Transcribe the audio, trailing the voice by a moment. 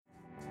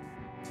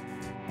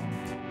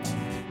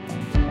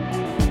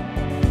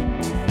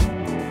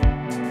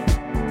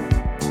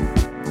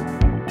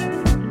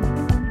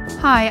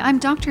Hi, I'm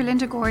Dr.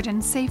 Linda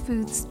Gordon,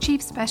 SafeFood's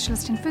Chief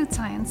Specialist in Food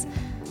Science.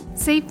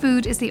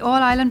 SafeFood is the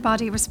all-island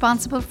body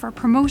responsible for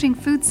promoting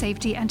food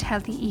safety and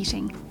healthy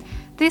eating.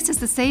 This is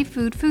the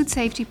SafeFood Food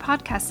Safety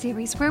podcast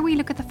series where we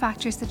look at the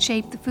factors that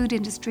shape the food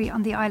industry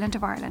on the island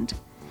of Ireland.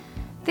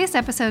 This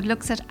episode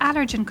looks at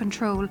allergen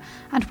control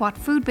and what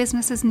food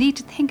businesses need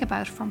to think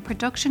about from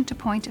production to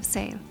point of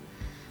sale.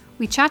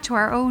 We chat to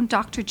our own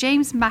Dr.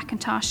 James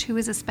McIntosh, who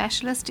is a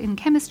specialist in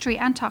chemistry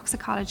and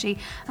toxicology,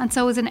 and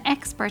so is an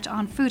expert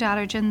on food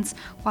allergens,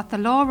 what the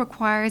law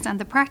requires, and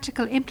the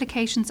practical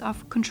implications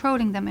of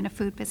controlling them in a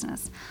food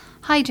business.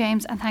 Hi,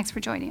 James, and thanks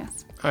for joining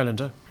us. Hi,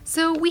 Linda.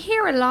 So we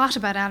hear a lot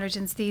about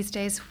allergens these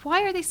days.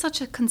 Why are they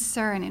such a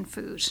concern in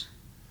food?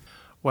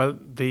 Well,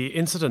 the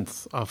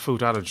incidence of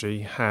food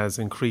allergy has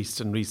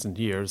increased in recent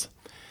years,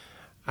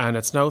 and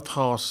it's now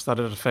thought that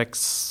it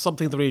affects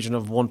something in the region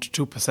of 1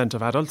 to 2%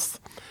 of adults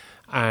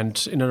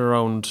and in and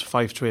around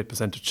 5 to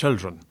 8% of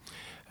children.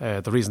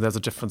 The reason there's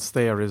a difference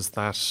there is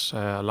that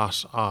a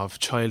lot of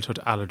childhood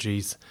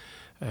allergies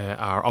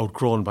are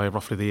outgrown by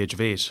roughly the age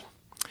of 8.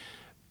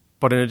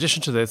 But in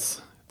addition to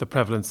this, the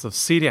prevalence of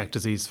celiac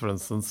disease, for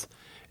instance,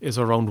 is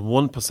around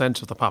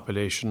 1% of the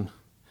population.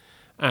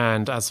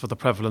 And as for the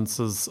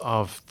prevalences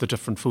of the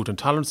different food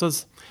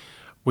intolerances,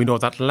 we know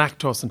that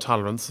lactose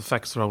intolerance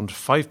affects around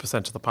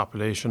 5% of the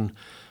population,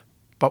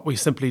 but we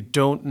simply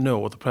don't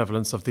know the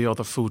prevalence of the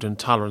other food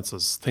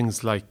intolerances,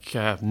 things like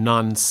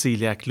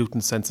non-celiac gluten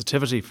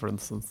sensitivity, for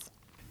instance.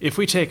 If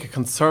we take a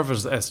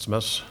conservative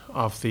estimate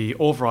of the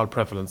overall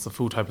prevalence of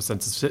food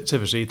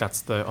hypersensitivity,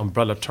 that's the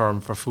umbrella term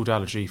for food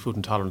allergy, food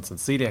intolerance and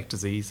celiac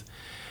disease,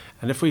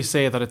 and if we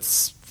say that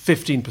it's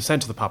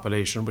 15% of the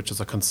population, which is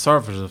a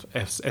conservative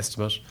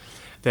estimate,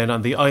 then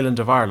on the island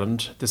of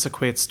Ireland, this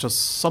equates to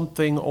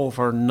something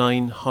over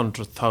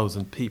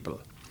 900,000 people.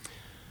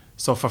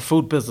 So for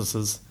food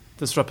businesses,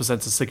 this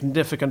represents a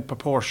significant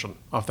proportion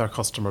of their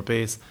customer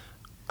base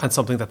and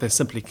something that they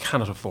simply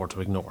cannot afford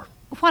to ignore.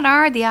 What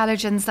are the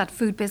allergens that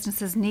food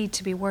businesses need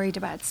to be worried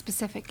about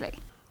specifically?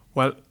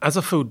 Well, as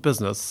a food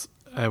business,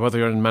 whether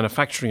you're in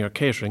manufacturing or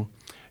catering,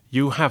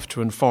 you have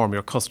to inform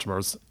your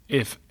customers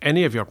if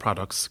any of your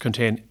products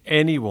contain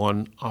any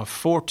one of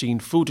 14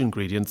 food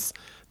ingredients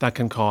that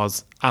can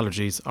cause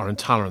allergies or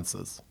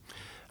intolerances.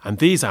 And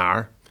these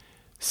are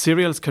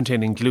cereals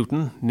containing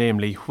gluten,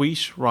 namely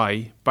wheat,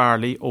 rye,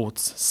 barley,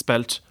 oats,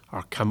 spelt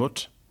or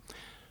kamut,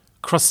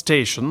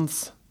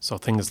 crustaceans, so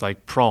things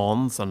like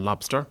prawns and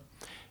lobster,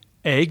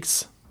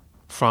 eggs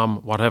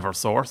from whatever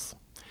source,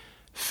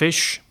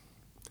 fish,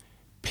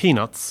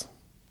 peanuts,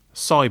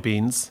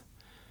 soybeans,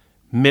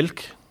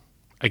 milk,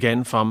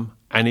 again from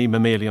any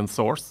mammalian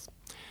source,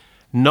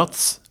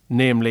 nuts,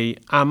 namely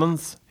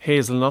almonds,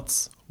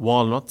 hazelnuts,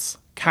 walnuts,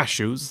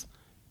 cashews,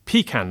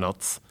 pecan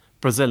nuts,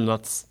 Brazil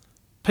nuts,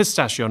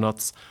 pistachio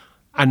nuts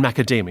and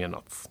macadamia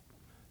nuts,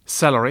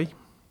 celery,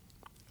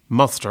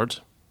 mustard,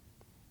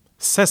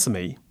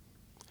 sesame,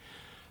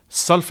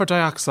 sulfur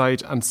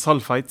dioxide and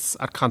sulfites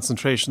at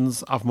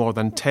concentrations of more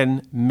than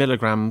 10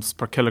 milligrams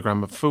per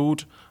kilogram of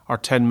food or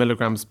 10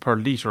 milligrams per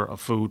litre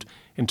of food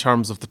in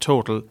terms of the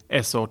total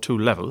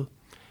SO2 level,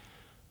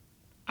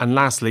 and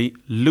lastly,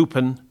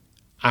 lupin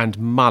and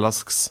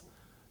mollusks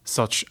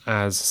such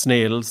as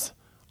snails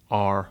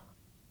or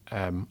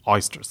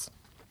oysters.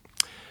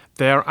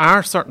 There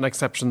are certain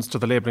exceptions to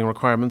the labelling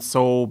requirements,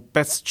 so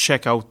best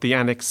check out the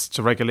annex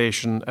to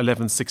Regulation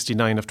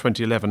 1169 of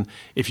 2011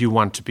 if you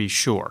want to be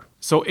sure.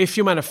 So if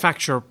you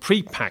manufacture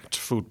pre-packed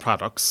food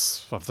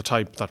products of the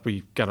type that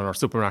we get on our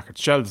supermarket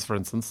shelves, for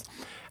instance,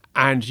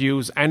 and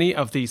use any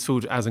of these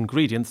food as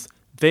ingredients,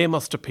 they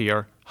must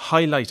appear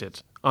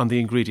highlighted on the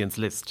ingredients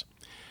list.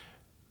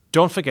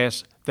 Don't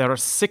forget, there are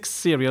 6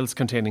 cereals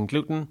containing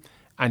gluten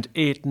and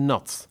 8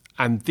 nuts,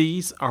 and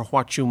these are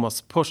what you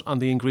must put on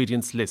the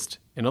ingredients list.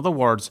 In other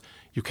words,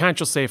 you can't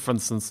just say, for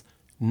instance,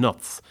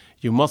 nuts.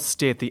 You must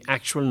state the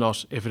actual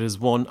nut if it is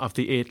one of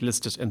the 8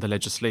 listed in the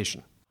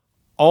legislation.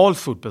 All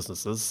food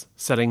businesses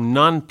selling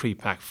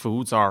non-pre-packed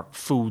foods, or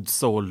foods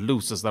sold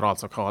loose as they're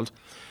also called,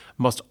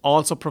 must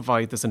also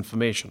provide this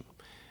information.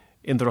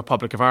 In the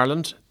Republic of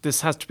Ireland,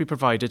 this has to be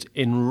provided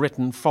in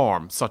written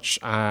form, such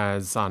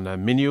as on a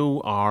menu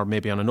or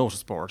maybe on a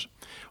notice board,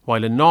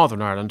 while in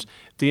Northern Ireland,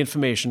 the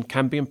information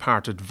can be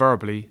imparted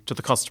verbally to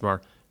the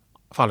customer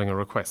following a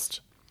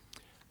request.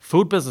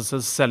 Food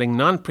businesses selling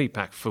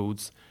non-pre-packed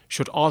foods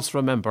should also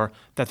remember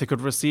that they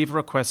could receive a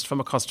request from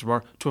a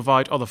customer to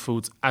avoid other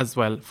foods as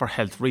well for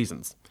health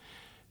reasons.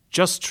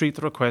 Just treat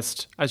the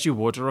request as you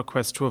would a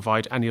request to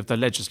avoid any of the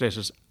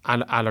legislated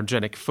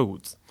allergenic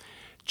foods.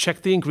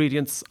 Check the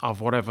ingredients of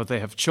whatever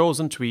they have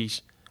chosen to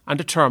eat and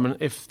determine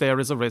if there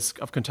is a risk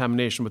of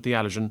contamination with the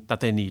allergen that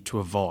they need to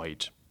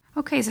avoid.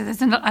 Okay, so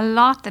there's a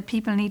lot that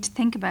people need to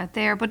think about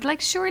there,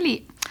 but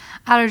surely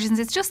allergens,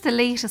 it's just the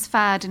latest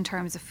fad in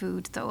terms of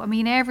food though. I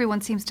mean,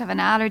 everyone seems to have an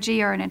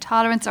allergy or an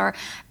intolerance or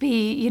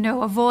be,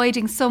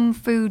 avoiding some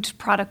food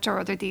product or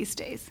other these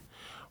days.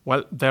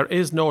 Well, there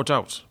is no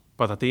doubt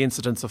but that the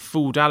incidence of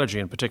food allergy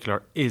in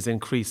particular is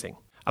increasing.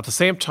 At the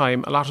same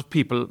time, a lot of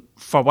people,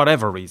 for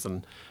whatever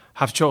reason,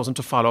 have chosen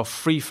to follow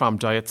free-from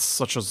diets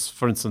such as,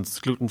 for instance,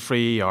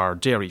 gluten-free or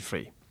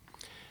dairy-free.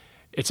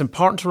 It's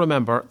important to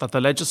remember that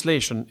the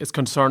legislation is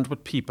concerned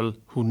with people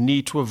who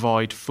need to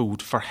avoid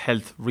food for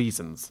health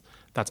reasons.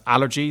 That's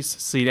allergies,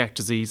 celiac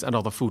disease and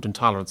other food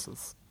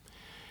intolerances.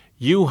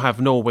 You have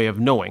no way of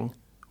knowing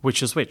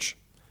which is which,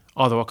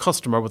 although a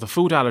customer with a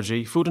food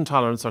allergy, food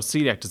intolerance or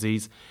celiac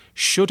disease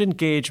should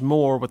engage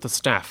more with the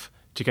staff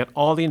to get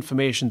all the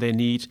information they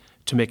need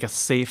to make a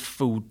safe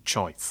food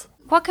choice.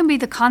 What can be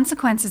the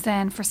consequences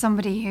then for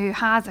somebody who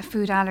has a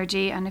food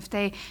allergy and if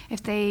they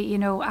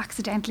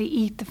accidentally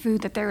eat the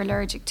food that they're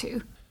allergic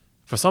to?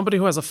 For somebody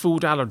who has a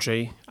food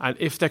allergy, and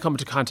if they come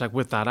into contact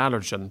with that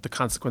allergen, the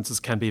consequences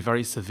can be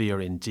very severe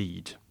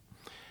indeed,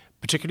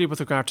 particularly with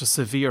regard to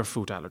severe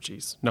food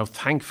allergies. Now,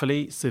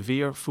 thankfully,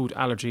 severe food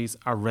allergies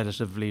are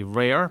relatively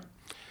rare,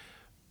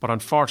 but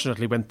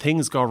unfortunately, when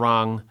things go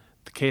wrong,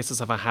 the cases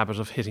have a habit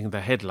of hitting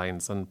the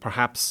headlines, and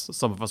perhaps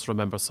some of us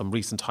remember some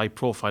recent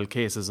high-profile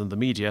cases in the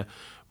media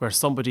where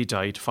somebody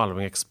died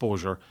following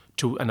exposure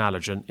to an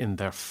allergen in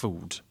their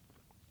food.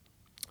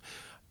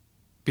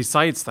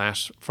 Besides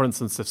that, for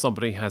instance, if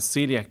somebody has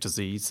celiac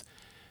disease,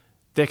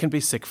 they can be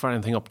sick for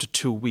anything up to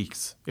 2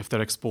 weeks if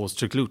they're exposed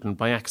to gluten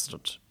by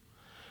accident.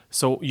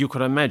 So you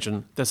could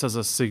imagine this has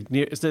a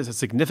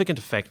significant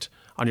effect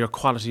on your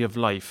quality of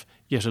life,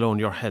 yet alone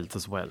your health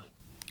as well.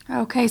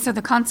 Okay, so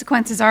the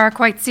consequences are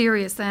quite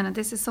serious then, and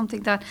this is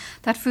something that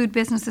food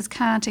businesses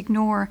can't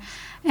ignore.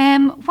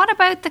 What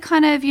about the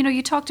kind of,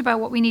 you talked about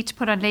what we need to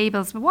put on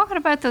labels, but what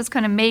about those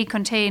kind of may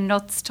contain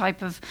nuts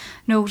type of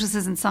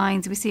notices and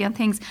signs we see on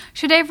things?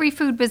 Should every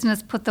food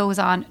business put those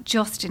on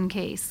just in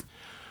case?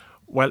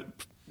 Well,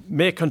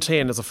 may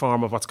contain is a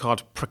form of what's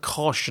called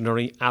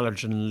precautionary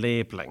allergen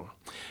labelling.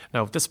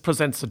 Now, this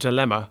presents a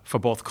dilemma for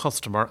both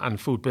customer and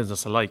food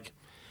business alike.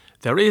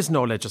 There is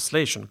no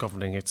legislation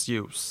governing its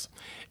use.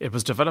 It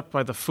was developed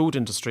by the food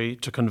industry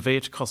to convey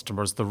to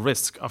customers the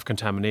risk of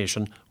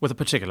contamination with a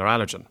particular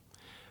allergen.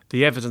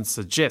 The evidence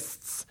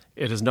suggests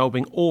it is now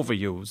being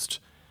overused,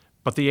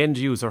 but the end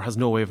user has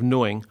no way of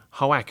knowing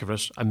how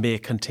accurate a may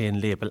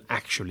contain label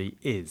actually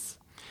is.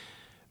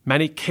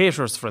 Many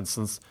caterers, for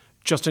instance,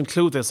 just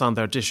include this on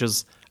their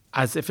dishes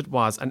as if it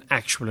was an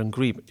actual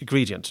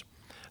ingredient.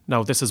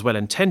 Now, this is well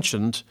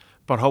intentioned,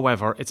 but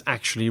however, it's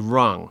actually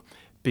wrong,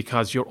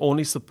 because you're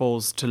only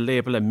supposed to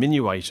label a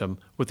menu item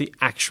with the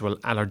actual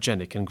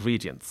allergenic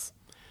ingredients.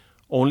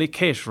 Other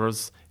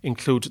caterers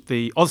include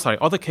the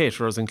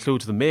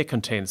may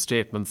contain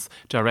statements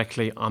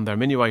directly on their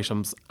menu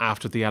items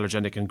after the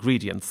allergenic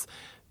ingredients.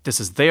 This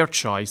is their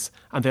choice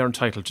and they're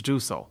entitled to do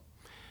so.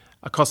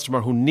 A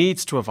customer who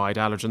needs to avoid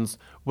allergens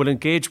will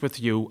engage with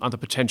you on the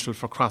potential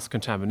for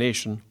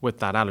cross-contamination with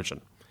that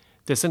allergen.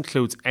 This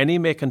includes any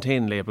may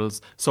contain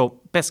labels, so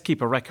best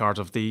keep a record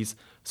of these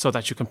so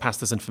that you can pass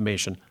this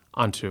information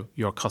on to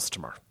your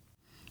customer.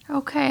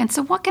 Okay, and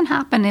so what can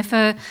happen if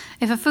a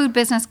food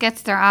business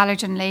gets their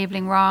allergen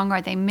labelling wrong,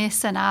 or they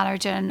miss an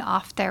allergen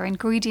off their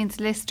ingredients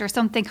list or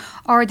something,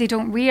 or they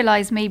don't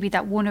realise maybe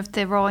that one of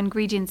the raw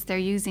ingredients they're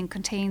using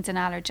contains an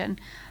allergen?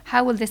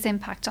 How will this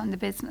impact on the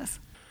business?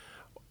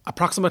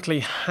 Approximately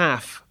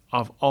half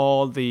of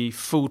all the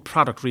food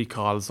product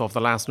recalls of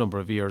the last number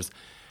of years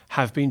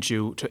have been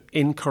due to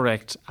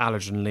incorrect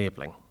allergen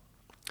labelling.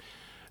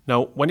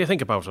 Now, when you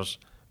think about it,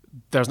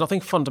 there's nothing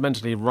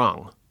fundamentally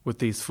wrong with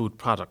these food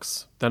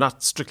products. They're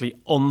not strictly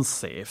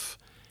unsafe.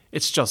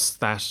 It's just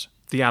that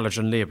the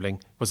allergen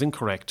labelling was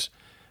incorrect,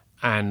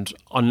 and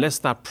unless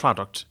that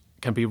product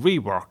can be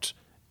reworked,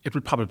 it will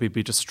probably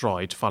be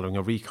destroyed following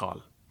a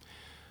recall.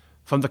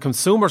 From the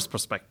consumer's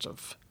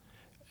perspective,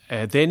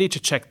 they need to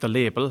check the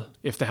label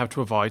if they have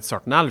to avoid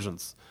certain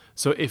allergens.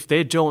 So if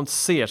they don't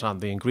see it on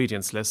the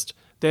ingredients list,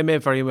 they may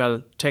very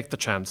well take the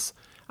chance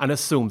and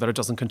assume that it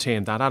doesn't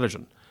contain that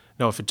allergen.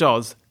 Now, if it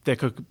does, they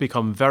could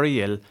become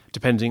very ill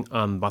depending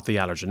on what the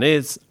allergen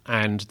is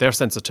and their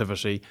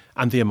sensitivity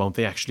and the amount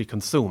they actually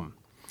consume.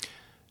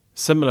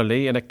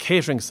 Similarly, in a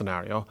catering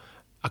scenario,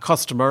 a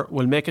customer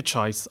will make a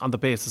choice on the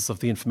basis of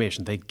the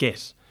information they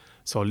get.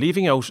 So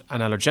leaving out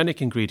an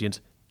allergenic ingredient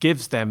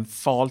gives them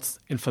false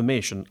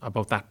information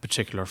about that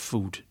particular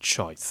food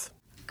choice.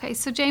 Okay,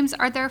 so James,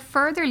 are there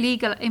further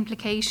legal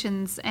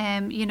implications,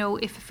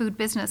 if a food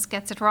business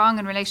gets it wrong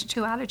in relation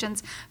to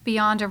allergens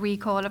beyond a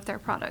recall of their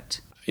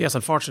product? Yes,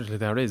 unfortunately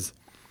there is.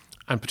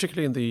 And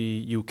particularly in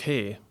the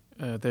UK,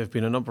 there have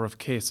been a number of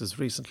cases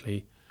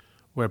recently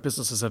where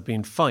businesses have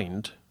been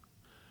fined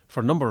for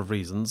a number of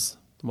reasons,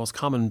 the most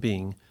common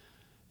being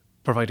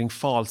providing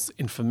false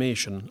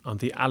information on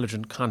the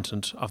allergen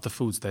content of the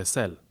foods they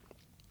sell.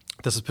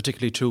 This is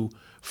particularly true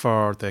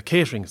for the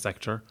catering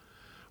sector,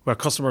 where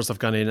customers have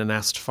gone in and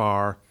asked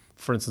for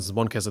instance, in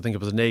one case, I think it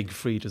was an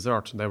egg-free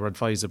dessert, and they were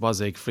advised it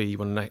was egg-free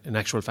when in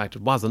actual fact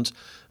it wasn't,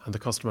 and the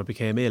customer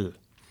became ill.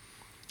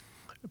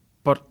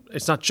 But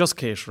it's not just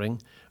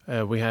catering.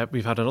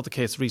 We've had another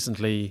case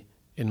recently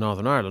in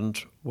Northern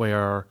Ireland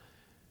where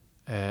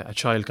a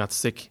child got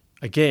sick.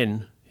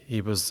 Again,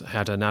 he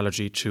had an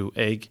allergy to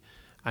egg,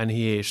 and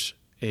he ate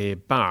a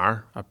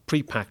bar, a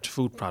pre-packed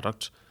food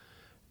product,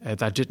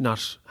 that did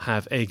not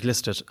have egg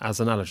listed as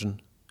an allergen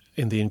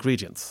in the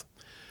ingredients.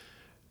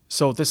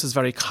 So this is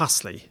very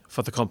costly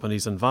for the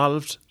companies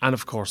involved, and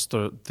of course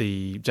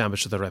the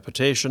damage to their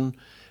reputation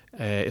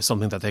is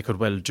something that they could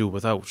well do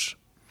without.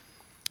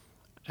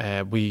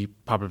 We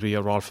probably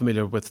are all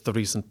familiar with the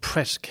recent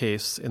Pret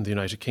case in the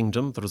United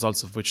Kingdom, the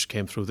results of which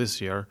came through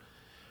this year,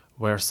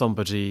 where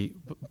somebody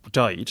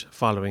died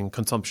following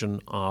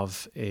consumption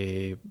of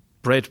a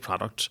bread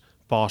product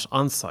bought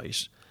on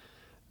site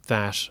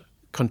that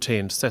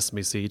contained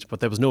sesame seed, but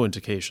there was no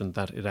indication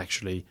that it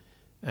actually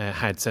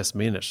had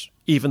sesame in it,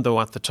 even though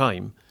at the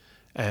time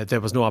there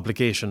was no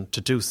obligation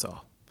to do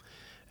so.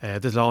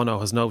 The law now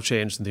has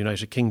changed in the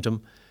United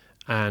Kingdom,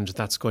 and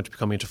that's going to be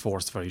coming into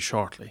force very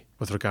shortly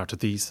with regard to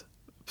these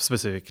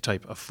specific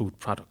type of food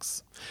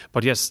products.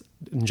 But yes,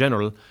 in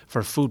general, for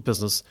a food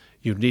business,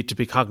 you need to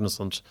be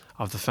cognizant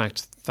of the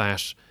fact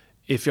that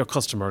if your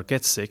customer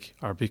gets sick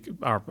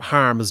or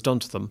harm is done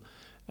to them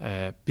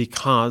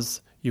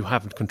because you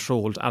haven't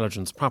controlled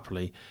allergens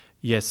properly,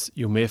 yes,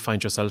 you may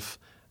find yourself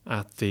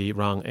at the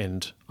wrong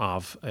end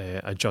of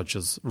a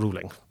judge's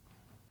ruling.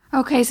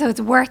 Okay, so it's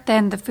worth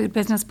then the food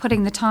business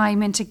putting the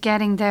time into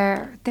getting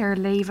their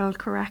label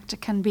correct.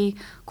 It can be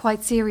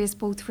quite serious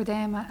both for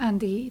them and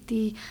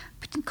the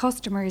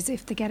customers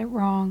if they get it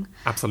wrong.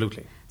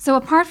 Absolutely. So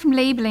apart from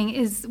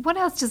labelling, what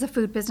else does a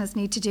food business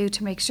need to do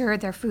to make sure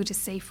their food is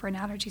safe for an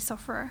allergy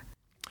sufferer?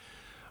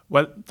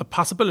 Well, the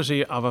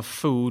possibility of a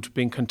food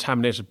being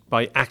contaminated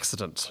by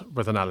accident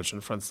with an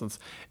allergen, for instance,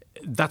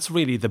 that's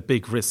really the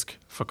big risk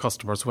for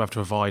customers who have to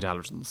avoid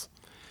allergens.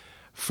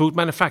 Food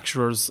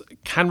manufacturers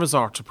can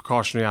resort to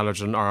precautionary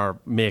allergen or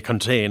may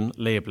contain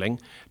labelling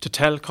to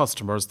tell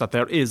customers that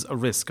there is a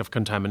risk of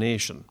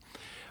contamination.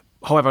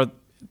 However,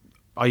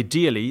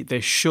 ideally, they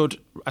should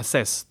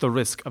assess the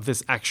risk of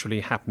this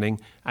actually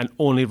happening and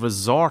only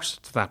resort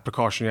to that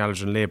precautionary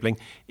allergen labelling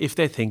if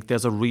they think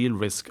there's a real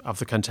risk of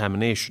the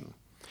contamination.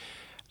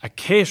 A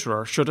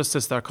caterer should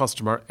assist their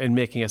customer in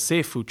making a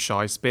safe food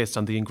choice based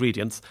on the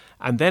ingredients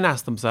and then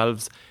ask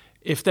themselves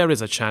if there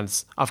is a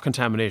chance of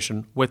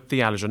contamination with the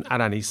allergen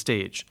at any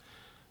stage.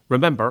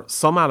 Remember,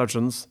 some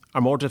allergens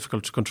are more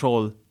difficult to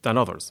control than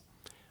others.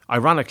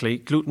 Ironically,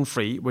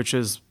 gluten-free, which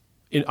is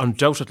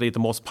undoubtedly the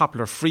most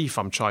popular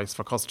free-from choice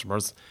for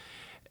customers,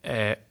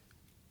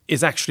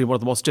 is actually one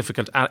of the most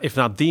difficult, if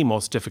not the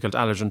most difficult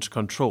allergen to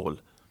control.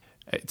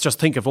 Just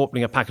think of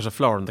opening a packet of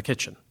flour in the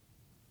kitchen.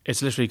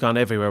 It's literally gone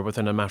everywhere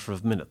within a matter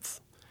of minutes.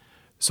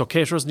 So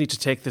caterers need to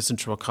take this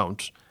into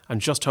account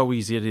and just how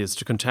easy it is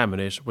to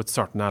contaminate with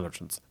certain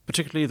allergens,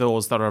 particularly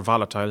those that are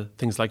volatile,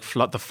 things like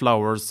the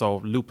flours, so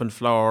lupin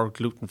flour,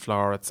 gluten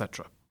flour,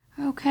 etc.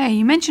 Okay,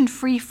 you mentioned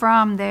free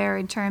from there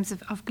in terms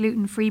of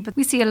gluten-free, but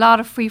we see a lot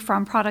of free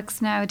from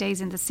products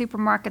nowadays in the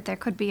supermarket. There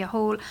could be a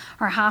whole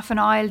or half an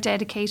aisle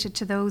dedicated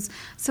to those.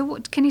 So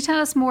can you tell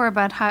us more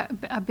about how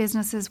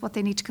businesses, what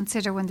they need to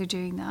consider when they're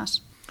doing that?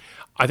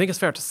 I think it's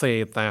fair to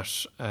say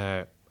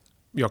that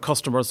your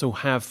customers who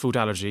have food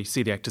allergy,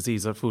 celiac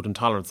disease or food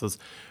intolerances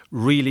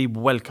really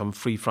welcome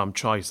free-from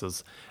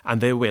choices,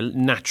 and they will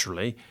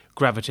naturally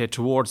gravitate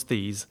towards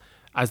these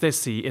as they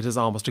see it is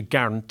almost a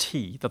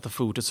guarantee that the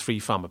food is free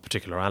from a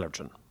particular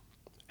allergen.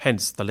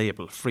 Hence the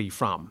label free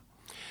from.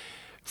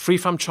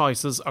 Free-from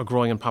choices are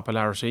growing in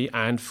popularity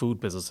and food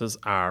businesses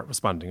are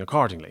responding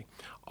accordingly.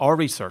 Our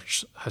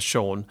research has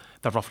shown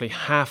that roughly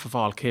half of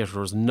all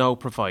caterers now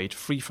provide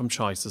free-from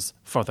choices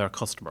for their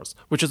customers,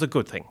 which is a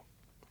good thing.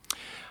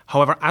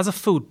 However, as a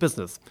food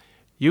business,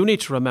 you need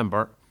to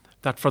remember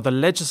that for the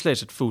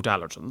legislated food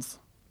allergens,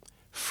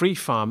 free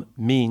from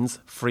means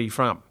free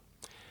from.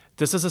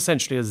 This is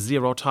essentially a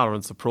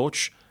zero-tolerance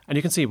approach, and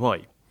you can see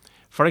why.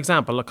 For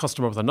example, a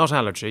customer with a nut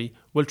allergy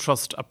will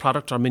trust a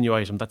product or menu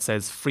item that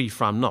says free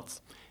from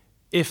nuts.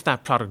 If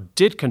that product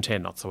did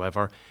contain nuts,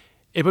 however,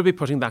 it would be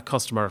putting that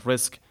customer at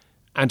risk,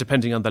 and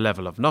depending on the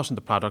level of nut in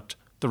the product,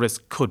 the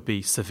risk could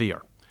be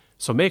severe.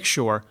 So make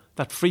sure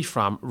that free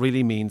from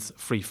really means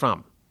free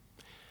from.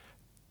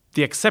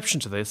 The exception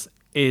to this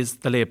is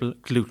the label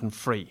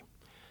gluten-free.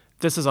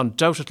 This is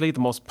undoubtedly the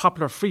most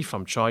popular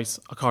free-from choice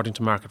according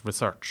to market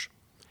research.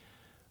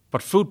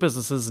 But food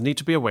businesses need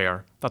to be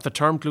aware that the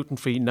term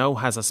gluten-free now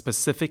has a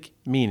specific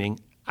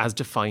meaning as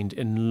defined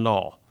in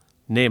law,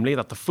 namely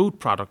that the food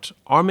product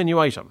or menu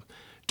item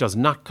does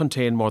not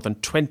contain more than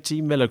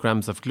 20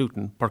 milligrams of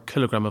gluten per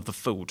kilogram of the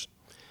food.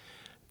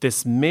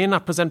 This may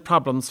not present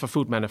problems for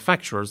food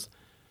manufacturers,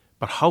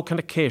 but how can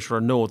a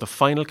caterer know the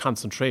final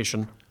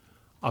concentration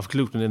of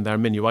gluten in their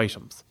menu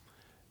items?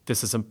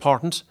 This is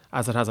important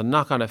as it has a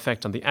knock-on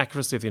effect on the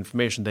accuracy of the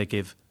information they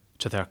give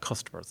to their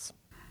customers.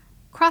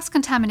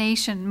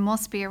 Cross-contamination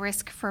must be a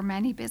risk for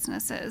many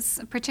businesses,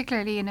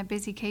 particularly in a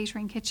busy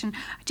catering kitchen.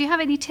 Do you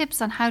have any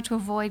tips on how to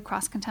avoid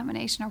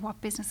cross-contamination or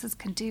what businesses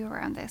can do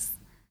around this?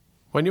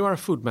 When you are a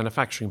food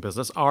manufacturing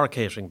business or a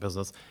catering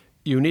business,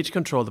 you need to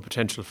control the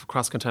potential for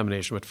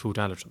cross-contamination with food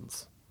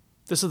allergens.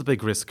 This is a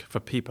big risk for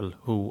people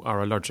who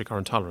are allergic or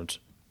intolerant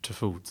to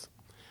foods.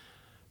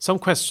 Some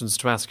questions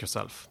to ask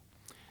yourself.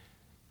 1.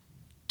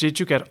 Did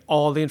you get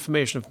all the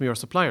information from your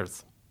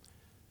suppliers?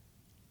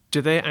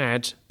 Did they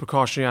add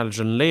precautionary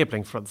allergen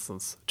labelling, for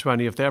instance, to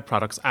any of their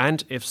products?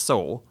 And if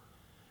so,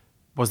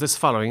 was this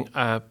following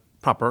a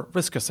proper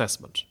risk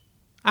assessment?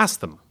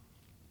 Ask them.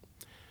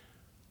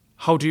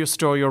 How do you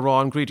store your raw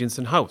ingredients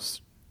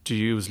in-house? Do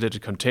you use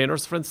lidded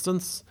containers, for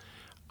instance?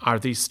 Are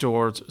these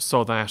stored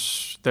so that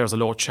there's a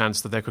low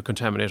chance that they could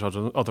contaminate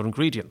other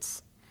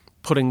ingredients?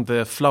 Putting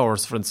the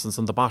flowers, for instance,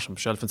 on the bottom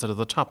shelf instead of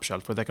the top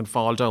shelf where they can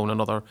fall down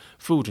on other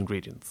food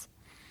ingredients.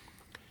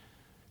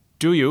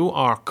 Do you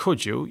or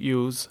could you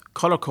use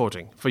colour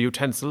coding for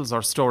utensils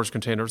or storage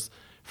containers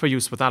for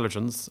use with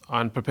allergens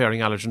and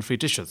preparing allergen-free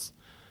dishes?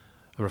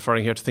 I'm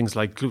referring here to things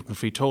like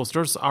gluten-free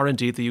toasters or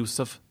indeed the use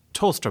of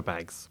toaster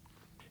bags.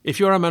 If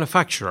you're a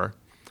manufacturer,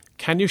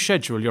 can you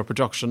schedule your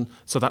production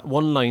so that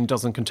one line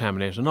doesn't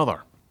contaminate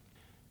another?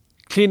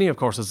 Cleaning, of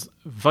course, is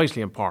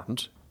vitally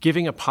important.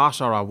 Giving a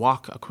pot or a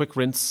wok a quick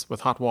rinse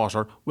with hot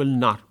water will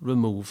not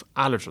remove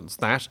allergens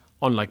that,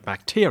 unlike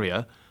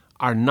bacteria,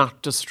 are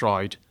not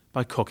destroyed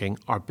by cooking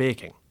or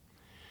baking.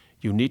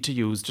 You need to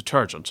use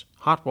detergent,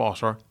 hot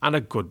water and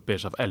a good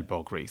bit of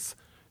elbow grease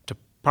to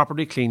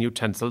properly clean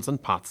utensils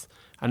and pots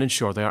and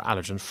ensure they are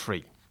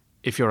allergen-free.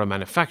 If you're a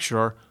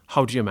manufacturer,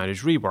 how do you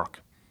manage rework?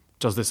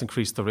 Does this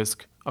increase the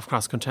risk of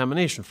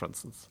cross-contamination, for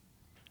instance?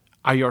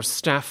 Are your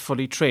staff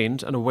fully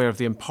trained and aware of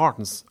the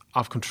importance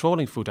of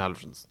controlling food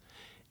allergens?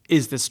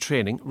 Is this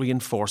training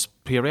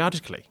reinforced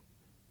periodically?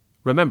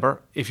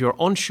 Remember, if you're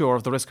unsure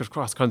of the risk of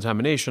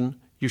cross-contamination,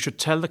 you should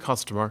tell the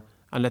customer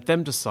and let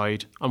them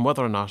decide on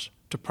whether or not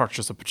to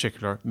purchase a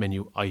particular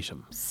menu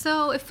item.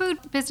 So if food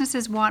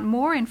businesses want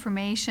more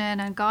information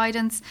and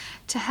guidance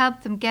to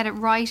help them get it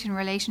right in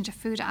relation to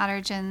food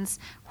allergens,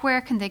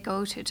 where can they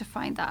go to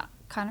find that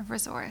kind of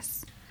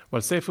resource?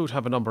 Well, Safe Food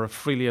have a number of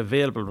freely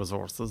available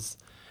resources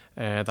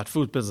that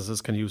food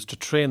businesses can use to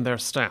train their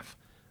staff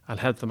and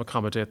help them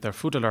accommodate their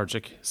food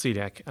allergic,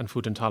 celiac and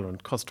food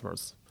intolerant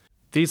customers.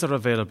 These are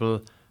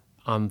available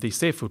on the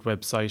Safe Food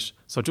website,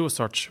 so do a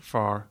search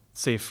for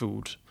Safe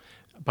Food.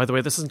 By the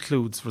way, this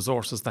includes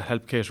resources that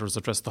help caterers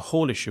address the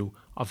whole issue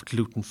of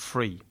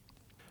gluten-free.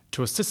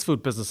 To assist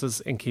food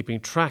businesses in keeping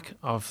track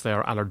of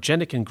their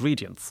allergenic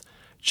ingredients,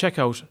 check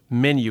out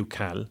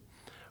MenuCal,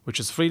 which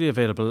is freely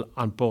available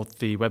on both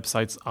the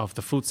websites of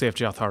the Food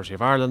Safety Authority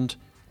of Ireland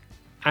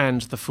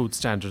and the Food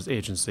Standards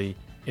Agency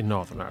in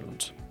Northern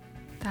Ireland.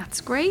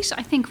 That's great.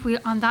 I think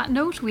on that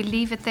note, we'll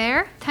leave it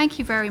there. Thank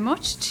you very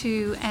much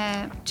to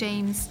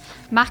James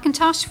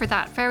McIntosh for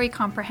that very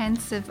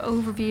comprehensive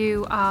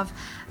overview of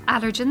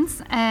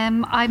allergens.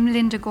 I'm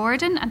Linda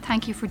Gordon and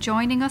thank you for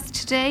joining us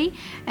today.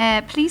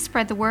 Please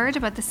spread the word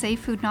about the Safe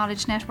Food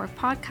Knowledge Network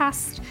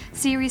podcast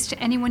series to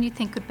anyone you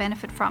think could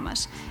benefit from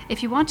it.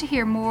 If you want to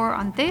hear more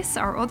on this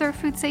or other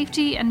food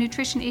safety and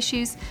nutrition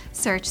issues,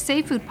 search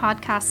Safe Food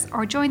Podcasts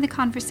or join the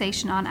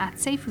conversation on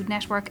 @SafeFood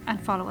Network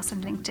and follow us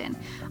on LinkedIn.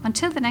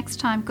 Until the next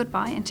time,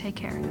 goodbye and take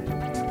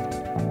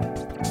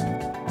care.